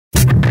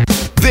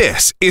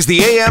This is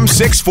the AM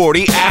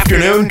 640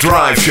 Afternoon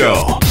Drive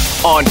Show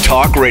on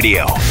Talk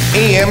Radio.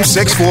 AM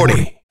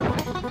 640.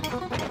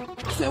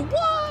 I said,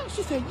 what?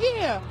 She said,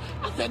 yeah.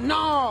 I said,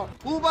 no.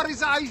 Uber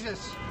is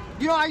ISIS.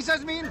 You know what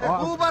ISIS mean?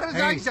 Uber is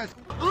ISIS.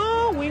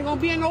 Oh, we ain't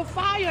gonna be in no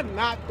fire.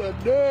 Not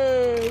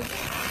today.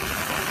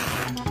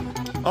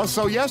 Oh,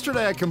 so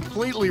yesterday I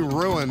completely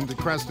ruined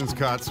Creston's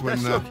Cuts when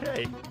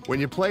when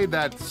you played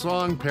that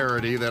song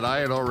parody that I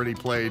had already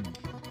played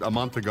a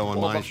month ago on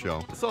my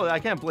show. So I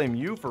can't blame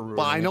you for ruining it.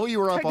 But I know you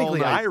were up all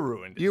night. I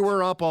ruined it. You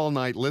were up all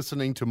night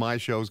listening to my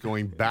shows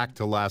going back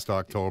to last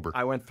October.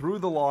 I went through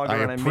the logger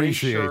and I made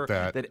appreciate sure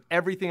that.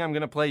 everything I'm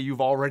going to play, you've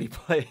already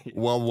played.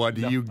 Well, what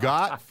do you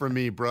got for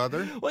me,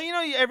 brother? Well, you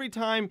know, every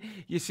time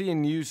you see a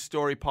news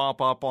story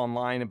pop up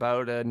online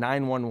about a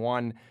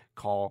 911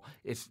 call,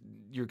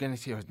 you're going to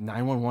see a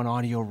 911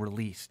 audio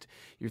released.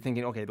 You're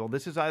thinking, okay, well,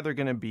 this is either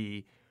going to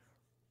be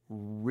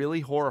really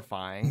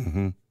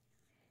horrifying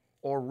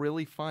or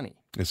really funny.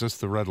 Is this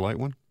the red light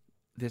one?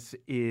 This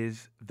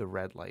is the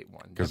red light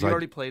one. Have you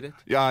already played it?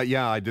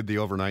 Yeah, I did the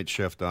overnight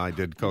shift. I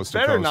did coast to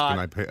better coast.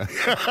 not.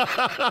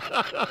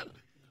 And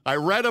I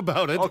read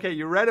about it. Okay,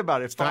 you read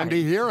about it. It's time to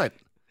hear it.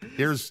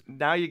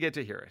 Now you get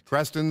to hear it.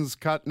 Creston's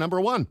Cut number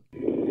 1.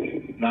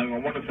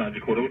 911, it's Sanjay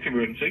Dakota. What's the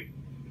emergency?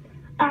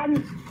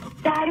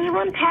 Daddy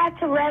went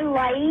past a red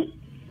light.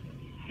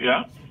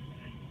 Yeah?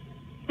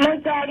 My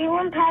daddy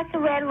went past a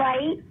red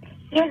light.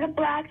 He has a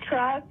black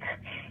truck,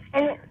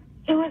 and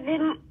it was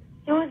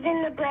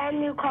in the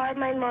brand new car,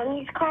 my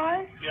mommy's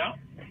car. Yeah?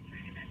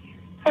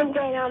 And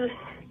then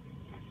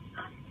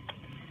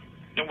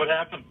And what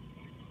happened?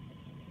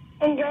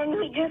 And then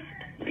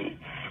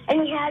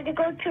he had to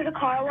go to the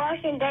car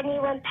wash, and then he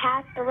went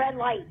past the red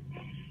light.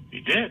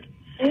 He did?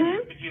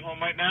 Mm-hmm. Is he home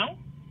right now?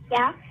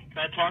 Yeah? Can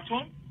I talk to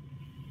him?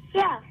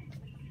 Yeah.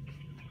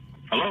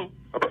 Hello?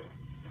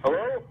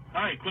 Hello?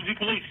 Hi, Quincy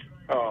Police.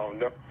 Oh,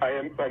 no,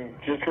 I'm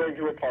just going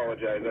to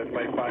apologize. That's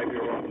my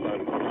 5-year-old son.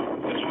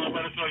 Just want to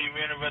let us know you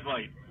ran a red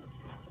light.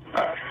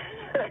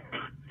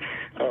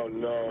 Oh,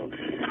 no.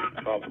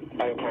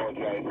 I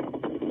apologize.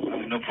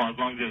 No problem, as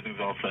long as everything's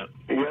all set.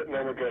 Yeah,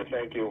 never good.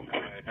 Thank you. All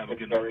right, have a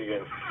good night. Very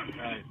good.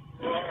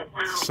 All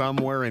right.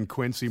 Somewhere in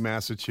Quincy,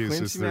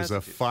 Massachusetts, there's a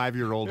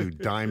 5-year-old who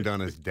dimed on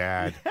his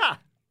dad. Yeah.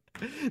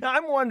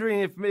 I'm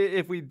wondering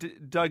if we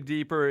dug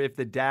deeper, if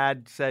the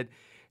dad said,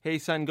 hey,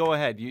 son, go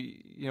ahead.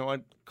 You know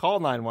what? Call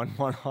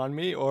 911 on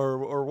me,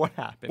 or what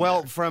happened?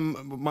 Well, from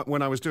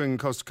when I was doing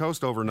Coast to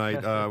Coast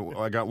overnight,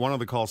 I got one of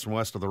the calls from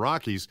west of the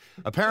Rockies.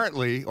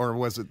 Apparently, or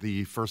was it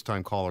the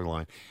first-time caller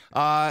line?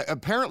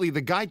 Apparently,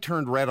 the guy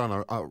turned right on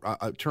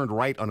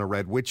a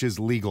red, which is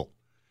legal.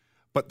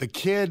 But the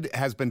kid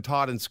has been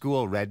taught in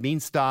school, red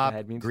means stop,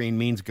 green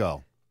means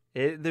go.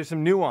 There's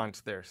some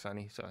nuance there,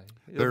 Sonny. So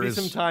there'll be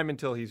some time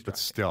until he's driving. But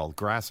still,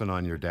 grassing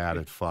on your dad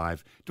at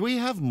 5. Do we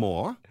have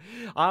more?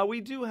 We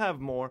do have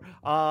more.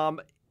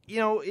 You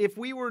know, if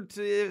we were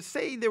to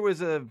say there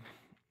was a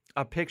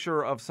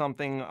picture of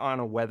something on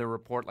a weather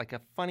report, like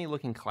a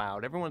funny-looking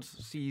cloud. Everyone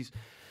sees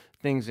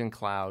things in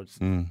clouds.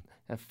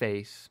 A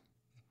face,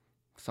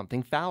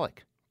 something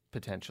phallic,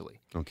 potentially.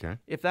 Okay.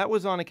 If that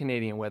was on a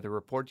Canadian weather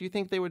report, do you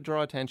think they would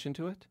draw attention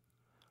to it?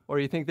 Or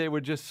do you think they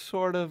would just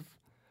sort of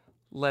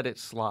let it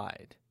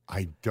slide?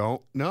 I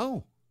don't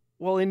know.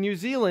 Well, in New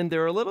Zealand,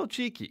 they're a little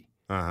cheeky.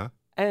 Uh-huh.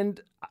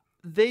 And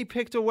they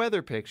picked a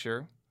weather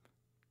picture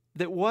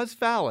that was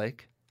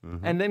phallic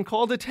and then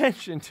called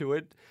attention to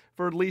it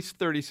for at least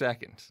 30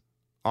 seconds.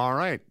 All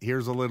right.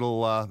 Here's a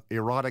little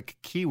erotic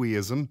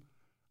Kiwiism.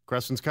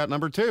 Creston's Cut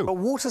number 2. A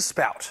water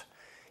spout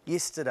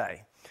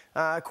yesterday.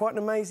 Quite an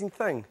amazing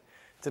thing,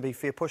 to be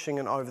fair, pushing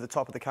it over the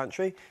top of the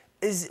country.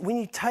 Is when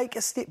you take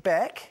a step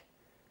back,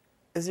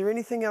 is there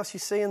anything else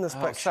you see in this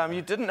picture? Sam,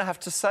 you didn't have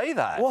to say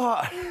that.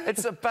 What?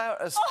 It's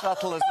about as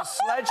subtle as a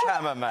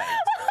sledgehammer, mate.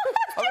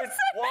 I mean,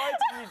 why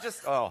didn't you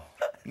just... Oh,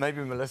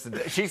 maybe Melissa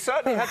did. She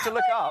certainly had to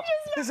look up.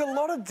 There's a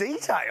lot of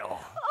detail.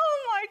 Oh,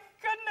 my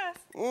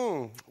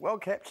goodness. Well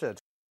captured.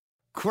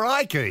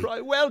 Crikey.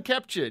 Well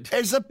captured.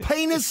 There's a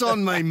penis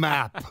on my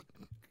map.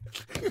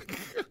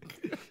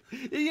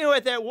 You know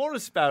what that water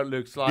spout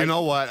looks like? You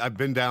know what? I've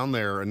been down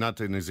there, not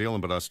to New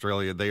Zealand, but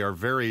Australia. They are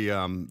very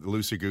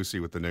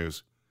loosey-goosey with the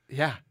news.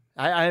 Yeah.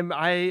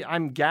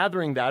 I'm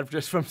gathering that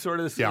just from sort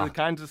of the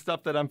kinds of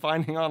stuff that I'm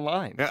finding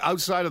online.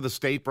 Outside of the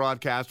state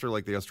broadcaster,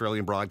 like the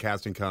Australian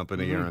Broadcasting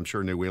Company, and I'm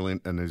sure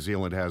New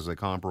Zealand has a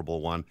comparable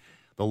one,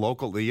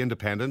 the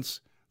independents,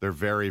 they're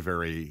very,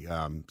 very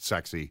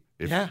sexy,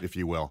 if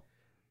you will,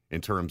 in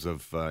terms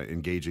of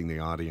engaging the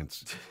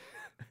audience.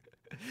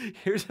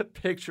 Here's a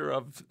picture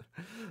of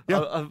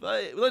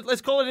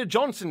let's call it a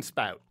Johnson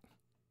spout.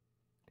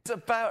 It's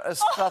about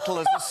as subtle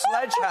as a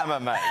sledgehammer,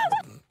 mate.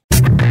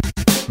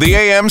 The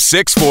AM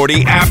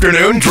 640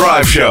 Afternoon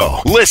Drive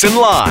Show. Listen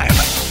live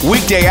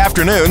weekday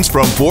afternoons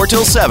from 4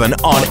 till 7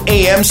 on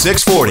AM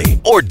 640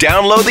 or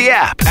download the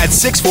app at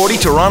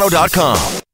 640toronto.com.